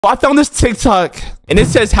I found this TikTok and it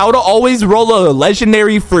says how to always roll a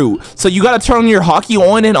legendary fruit. So you gotta turn your hockey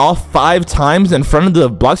on and off 5 times in front of the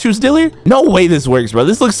BLOX juice dealer. No way this works, bro.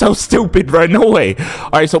 This looks so stupid, bro. No way. All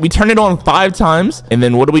right, so we turn it on 5 times and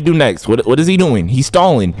then what do we do next? What is he doing? He's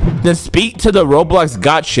stalling. Then speak to the Roblox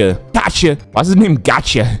gotcha. Why's his name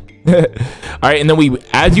gotcha? All right, and then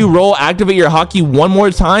as you roll, activate your hockey 1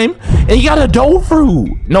 more time and you got a dough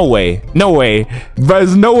fruit. No way, bro.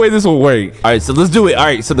 There's no way this will work. All right, so let's do it. All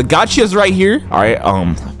right, so the gotcha is right here. All right,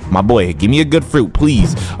 my boy, give me a good fruit,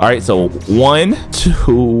 please. All right, so 1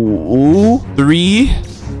 2 3.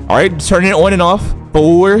 All right, turn it on and off.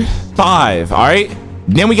 4 5. All right,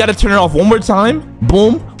 then we got to turn it off 1 more time.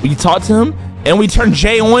 Boom, we talk to him and we turn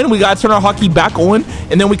J on. We got to turn our hockey back on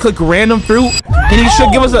and then we click random fruit and he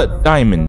should give us a diamond.